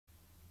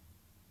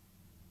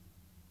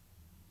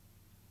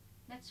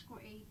let's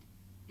create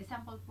a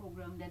sample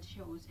program that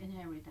shows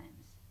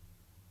inheritance.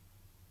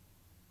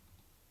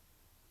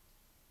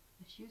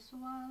 As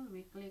usual,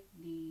 we click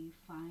the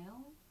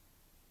file,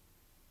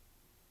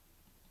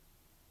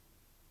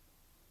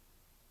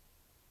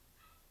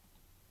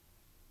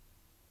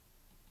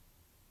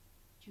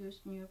 choose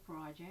new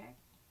project,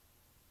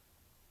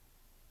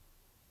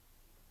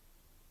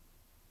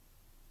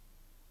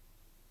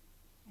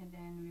 and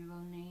then we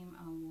will name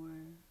our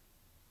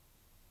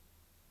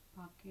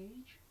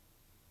package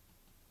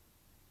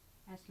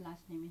as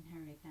last name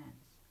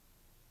inheritance.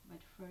 But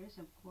first,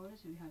 of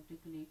course, we have to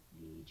click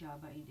the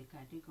Java in the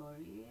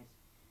categories,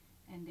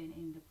 and then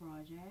in the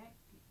project,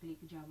 click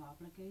Java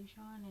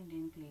application, and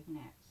then click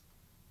next.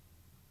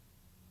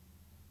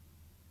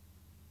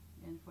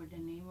 Then for the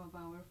name of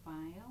our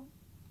file,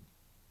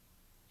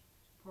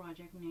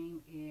 project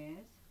name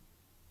is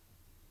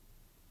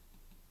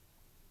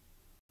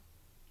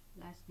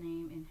last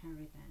name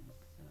inheritance.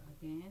 So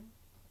again,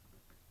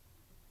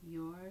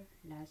 your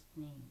last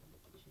name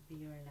should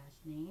be your last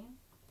name,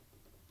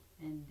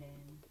 and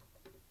then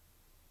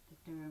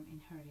the term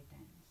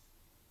inheritance.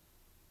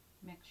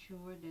 Make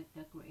sure that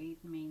the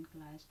create main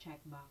class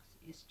checkbox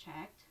is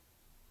checked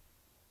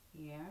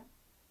here,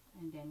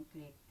 and then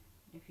click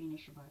the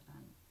finish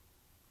button,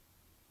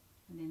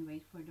 and then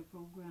wait for the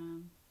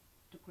program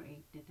to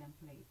create the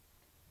template.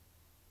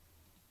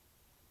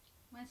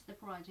 Once the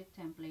project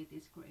template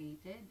is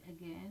created,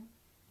 again,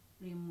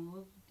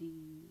 remove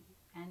the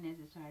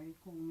unnecessary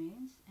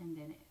comments, and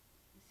then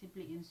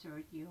simply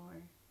insert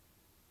your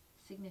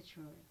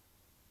signature.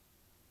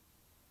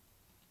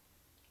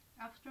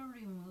 After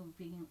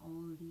removing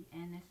all the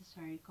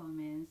unnecessary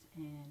comments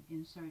and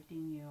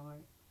inserting your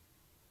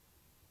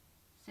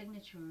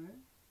signature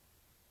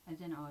as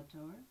an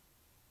author,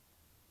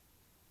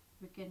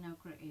 we can now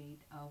create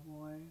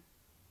our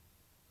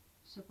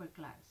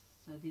superclass.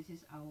 So this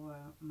is our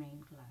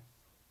main class.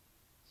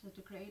 So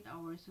to create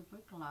our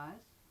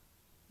superclass,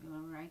 we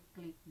will right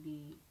click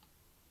the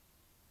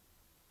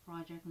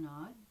project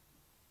node,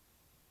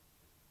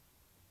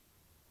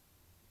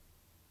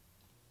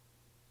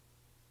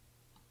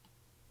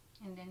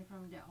 and then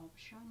from the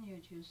option you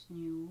choose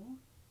new,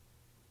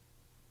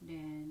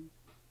 then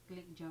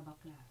click Java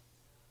class.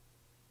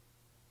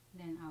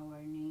 Then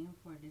our name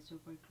for the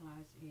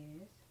superclass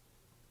is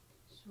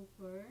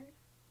super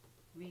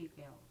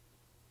vehicle.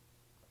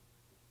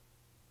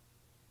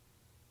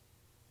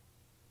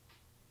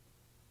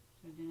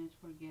 So do not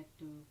forget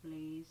to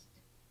place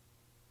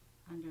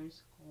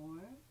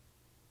underscore,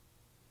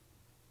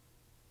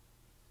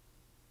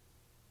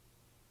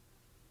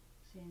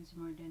 since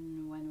more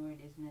than one word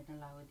is not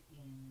allowed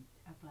in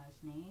a class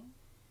name,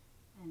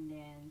 and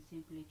then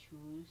simply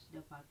choose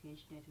the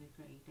package that we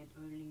created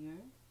earlier,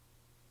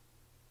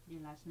 the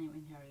last name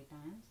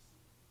inheritance,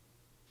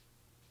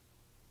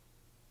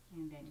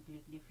 and then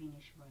click the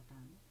finish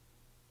button.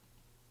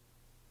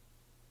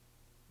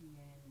 And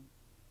then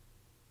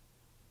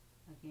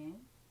again,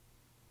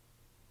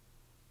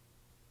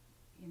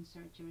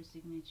 insert your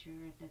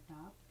signature at the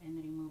top and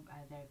remove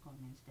other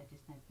comments that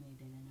is not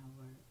needed in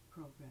our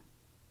program.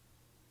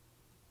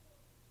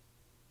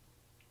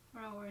 For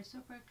our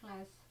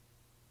superclass,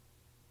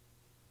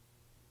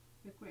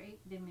 we create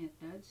the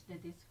methods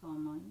that is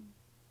common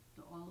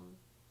to all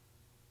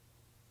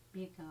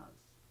vehicles,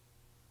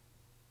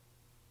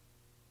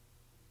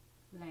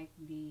 like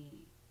the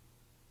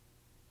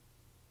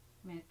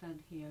method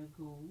here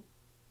go,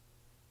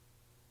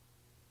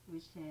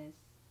 which says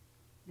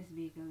this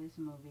vehicle is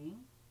moving,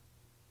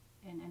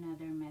 and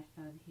another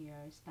method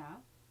here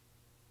stop,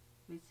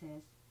 which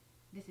says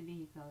this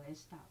vehicle is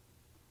stopped.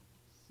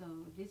 So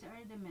these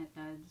are the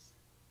methods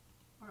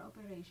or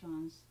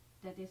operations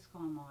that is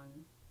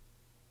common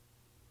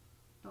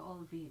to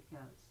all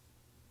vehicles.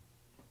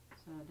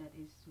 So that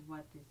is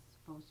what is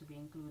supposed to be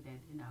included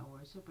in our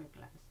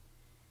superclass.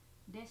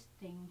 This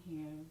thing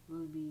here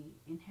will be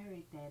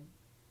inherited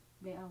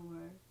by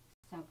our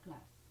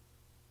subclass.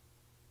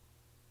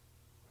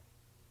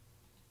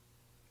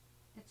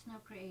 Let's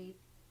now create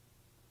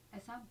a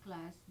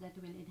subclass that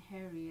will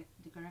inherit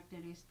the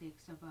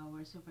characteristics of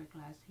our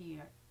superclass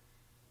here.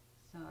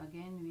 So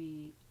again,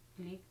 we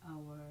click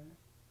our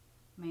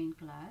main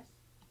class,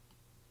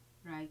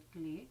 right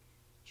click,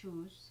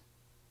 choose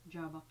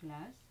Java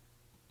class,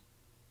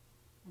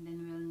 and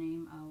then we'll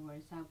name our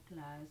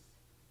subclass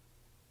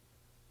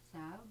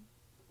sub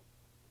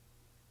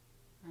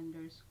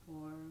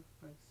underscore,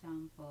 for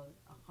example,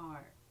 a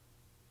car,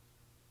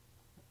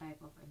 a type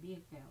of a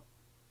vehicle.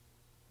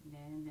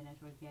 Then do not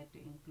forget to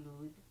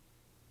include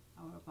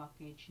our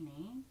package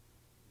name,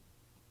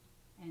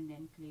 and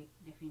then click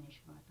the finish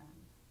button.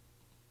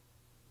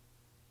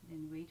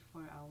 Then wait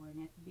for our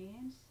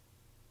NetBeans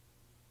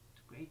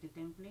to create the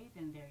template,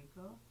 and there you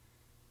go.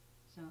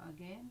 So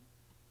again,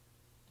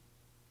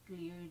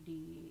 clear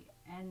the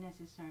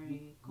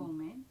unnecessary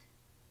comment,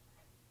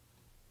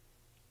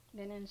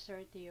 then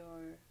insert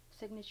your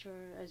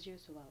signature as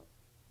usual,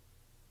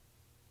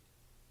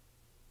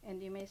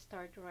 and you may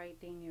start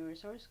writing your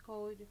source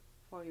code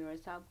for your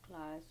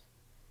subclass,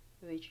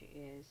 which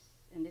is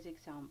in this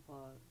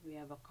example, we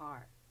have a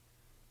car.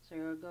 So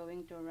you're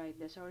going to write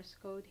the source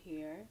code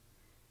here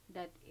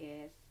that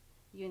is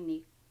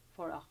unique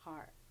for a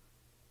car.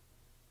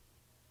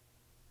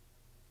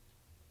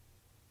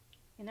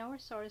 In our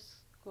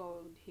source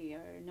code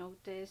here,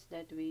 notice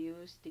that we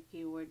use the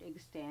keyword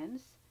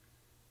extends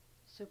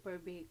super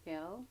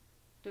vehicle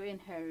to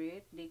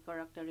inherit the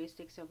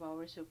characteristics of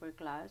our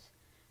superclass,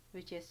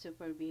 which is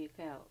super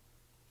vehicle,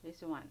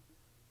 this one.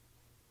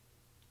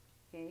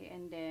 Okay,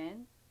 and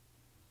then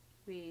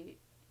we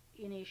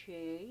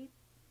initiate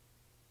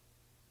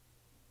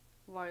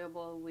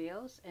variable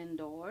wheels and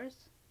doors.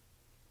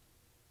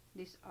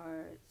 These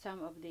are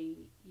some of the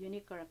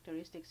unique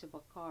characteristics of a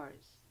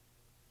cars.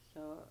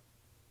 So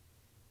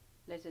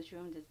let's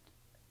assume that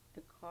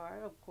the car,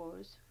 of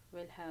course,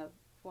 will have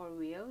 4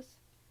 wheels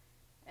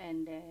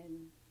and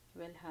then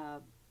will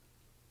have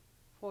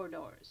 4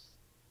 doors.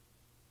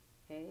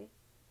 Okay,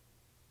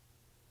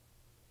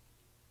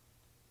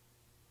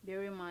 be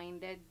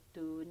reminded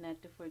to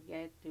not to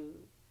forget to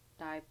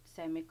type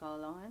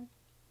semicolon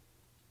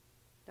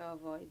to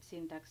avoid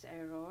syntax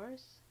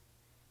errors,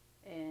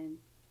 and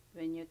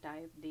when you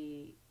type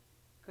the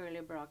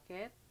curly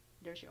bracket,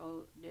 there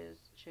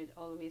should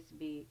always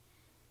be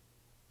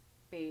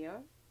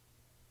pair,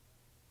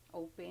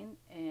 open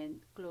and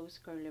close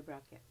curly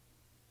bracket.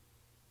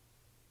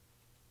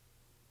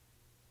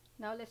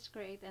 Now let's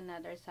create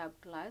another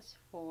subclass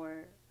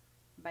for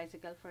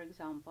bicycle, for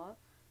example.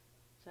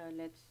 So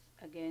let's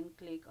again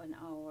click on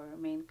our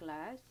main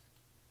class,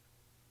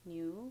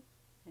 new,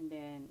 and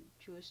then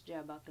choose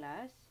Java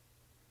class,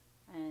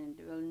 and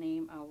we'll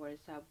name our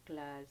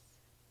subclass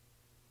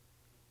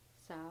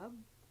sub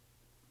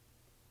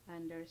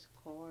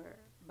underscore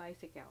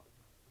bicycle.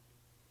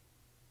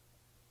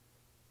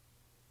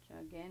 So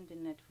again, do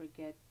not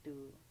forget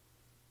to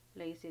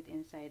place it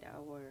inside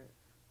our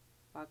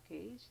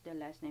package, the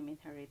last name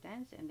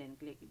inheritance, and then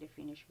click the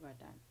finish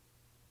button.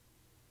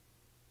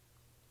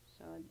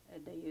 So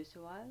the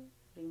usual,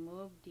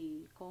 remove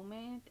the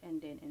comment and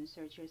then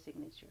insert your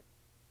signature.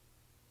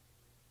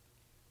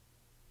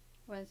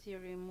 Once you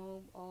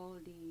remove all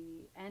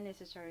the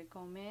unnecessary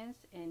comments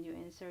and you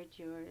insert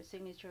your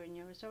signature in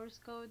your source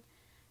code,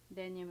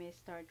 then you may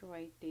start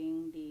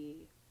writing the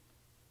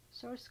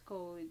source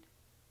code,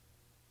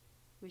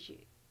 which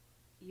is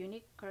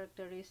unique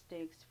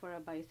characteristics for a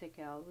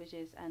bicycle, which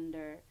is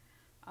under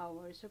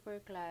our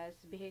superclass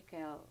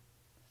vehicle.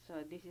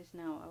 So this is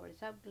now our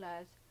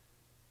subclass,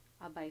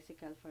 a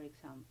bicycle, for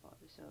example.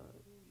 So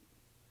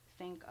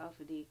think of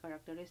the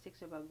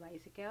characteristics of a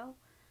bicycle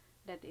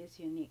that is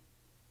unique.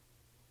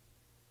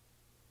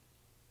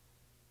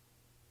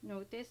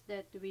 Notice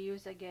that we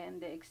use again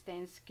the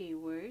extends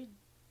keyword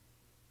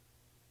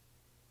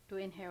to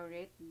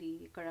inherit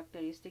the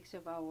characteristics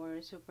of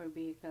our super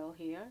vehicle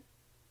here,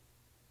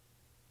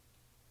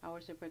 our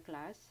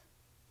superclass,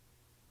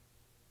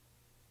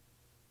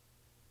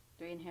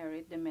 to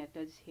inherit the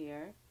methods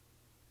here,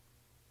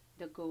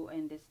 the go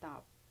and the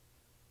stop.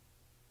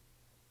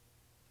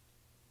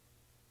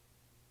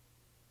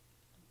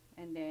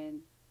 And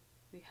then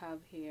we have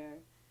here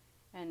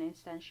an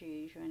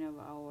instantiation of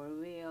our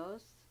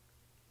wheels.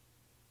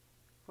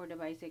 For the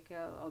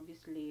bicycle,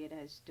 obviously it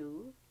has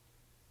 2,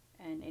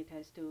 and it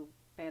has 2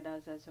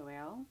 pedals as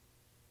well.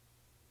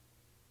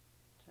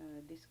 So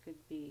this could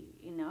be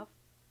enough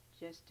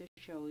just to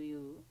show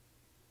you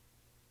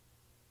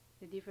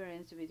the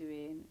difference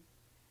between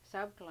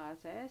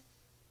subclasses.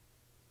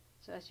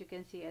 So as you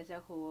can see, as a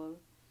whole,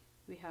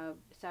 we have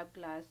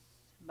subclass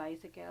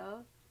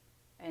bicycle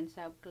and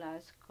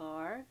subclass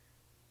car,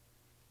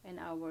 and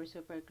our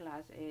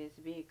superclass is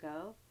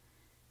vehicle.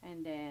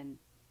 And then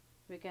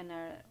we can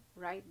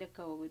write the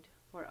code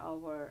for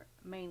our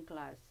main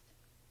class,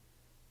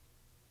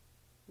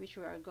 which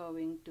we are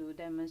going to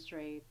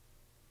demonstrate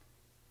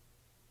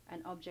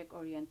an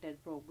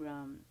object-oriented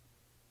program.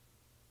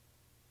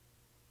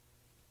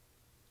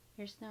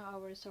 Here's now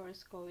our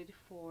source code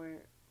for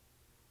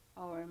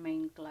our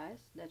main class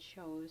that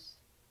shows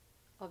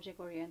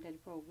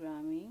object-oriented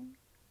programming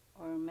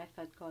or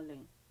method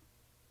calling.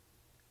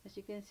 As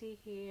you can see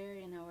here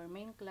in our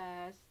main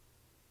class,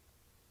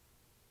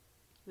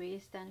 we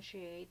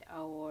instantiate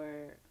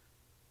our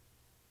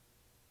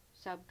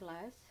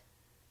subclass,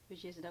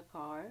 which is the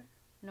car.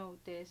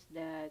 Notice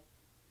that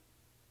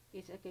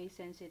it's a case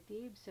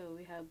sensitive, so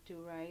we have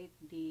to write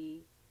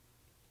the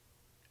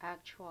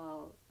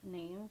actual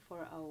name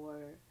for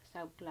our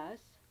subclass,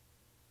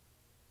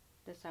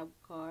 the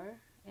subcar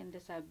and the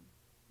sub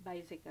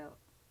bicycle.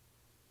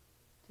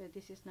 So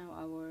this is now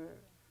our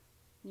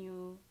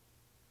new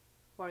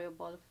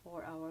variable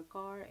for our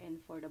car and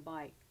for the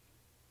bike.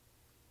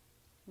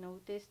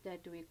 Notice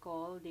that we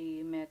call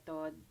the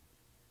method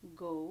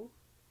go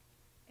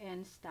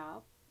and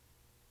stop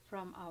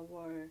from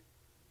our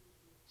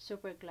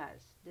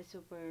superclass, the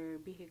super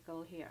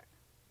vehicle here.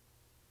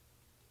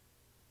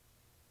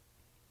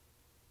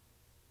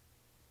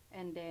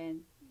 And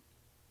then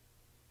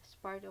as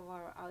part of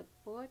our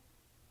output,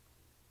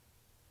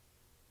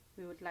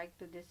 we would like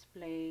to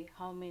display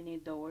how many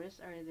doors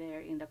are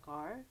there in the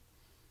car.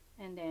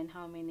 and then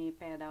how many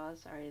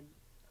pedals are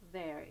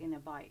there in a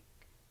bike.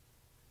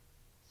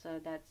 So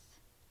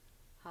that's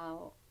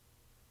how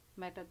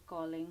method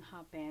calling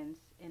happens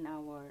in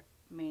our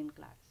main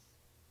class,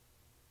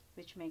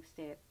 which makes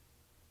it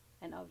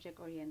an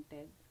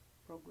object-oriented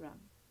program.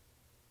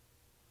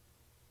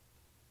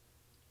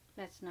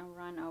 Let's now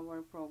run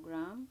our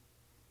program.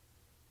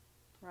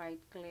 Right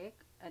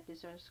click at the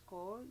source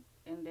code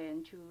and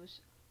then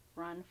choose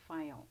run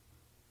file.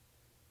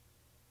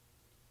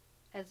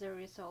 As a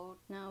result,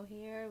 now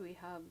here we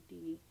have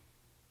the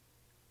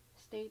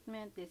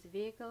statement, this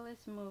vehicle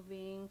is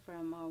moving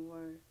from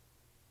our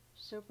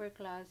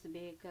superclass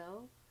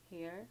vehicle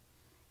here,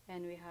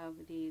 and we have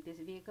this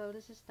vehicle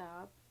is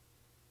stop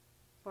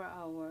for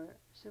our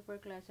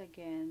superclass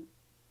again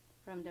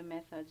from the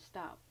method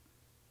stop.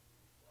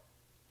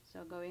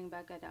 So going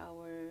back at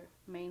our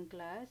main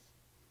class,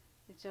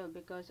 so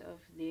because of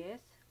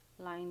this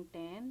line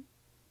 10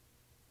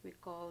 we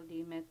call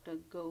the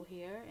method go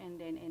here, and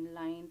then in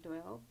line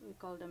 12 we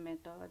call the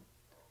method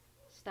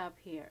stop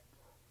here.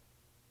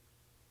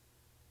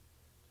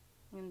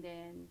 And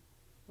then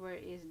where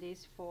is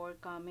this 4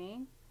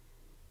 coming?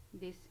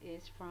 This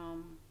is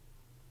from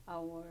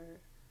our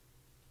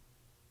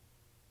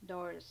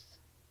doors,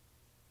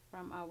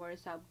 from our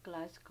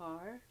subclass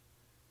car,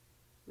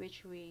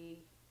 which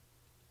we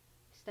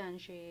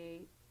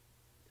instantiate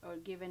or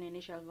give an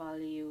initial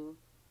value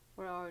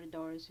for our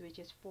doors, which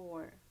is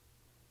 4.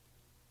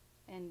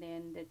 And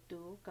then the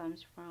 2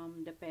 comes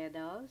from the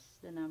pedals,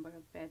 the number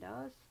of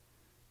pedals,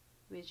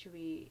 which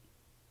we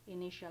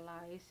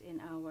initialize in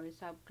our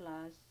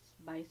subclass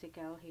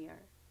bicycle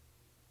here.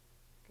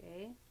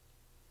 Okay,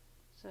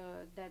 so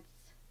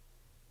that's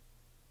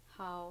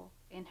how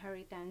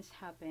inheritance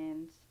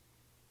happens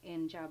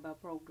in Java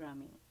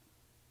programming.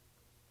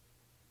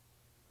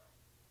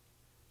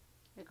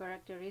 The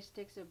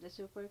characteristics of the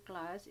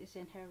superclass is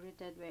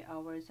inherited by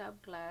our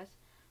subclass,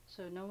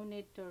 so no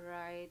need to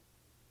write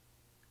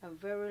a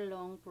very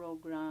long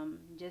program.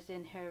 Just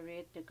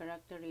inherit the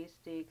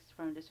characteristics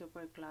from the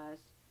superclass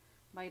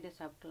by the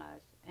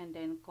subclass and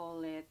then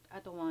call it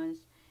at once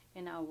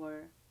in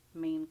our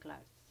main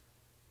class.